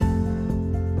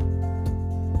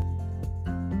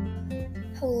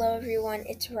Hello everyone,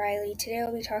 it's Riley. Today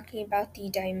I'll be talking about the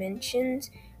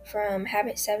dimensions from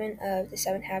Habit 7 of the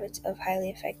 7 Habits of Highly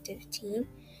Effective Team.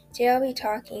 Today I'll be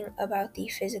talking about the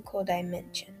physical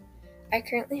dimension. I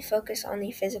currently focus on the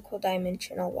physical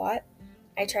dimension a lot.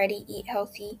 I try to eat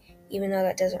healthy, even though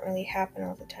that doesn't really happen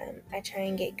all the time. I try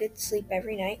and get good sleep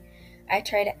every night. I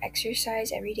try to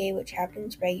exercise every day, which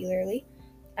happens regularly.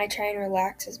 I try and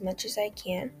relax as much as I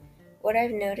can. What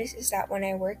I've noticed is that when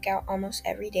I work out almost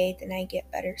every day, then I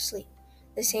get better sleep.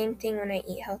 The same thing when I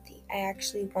eat healthy. I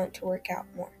actually want to work out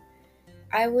more.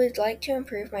 I would like to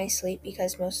improve my sleep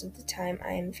because most of the time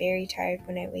I am very tired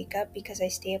when I wake up because I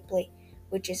stay up late,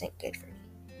 which isn't good for me.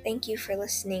 Thank you for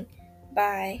listening.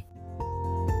 Bye.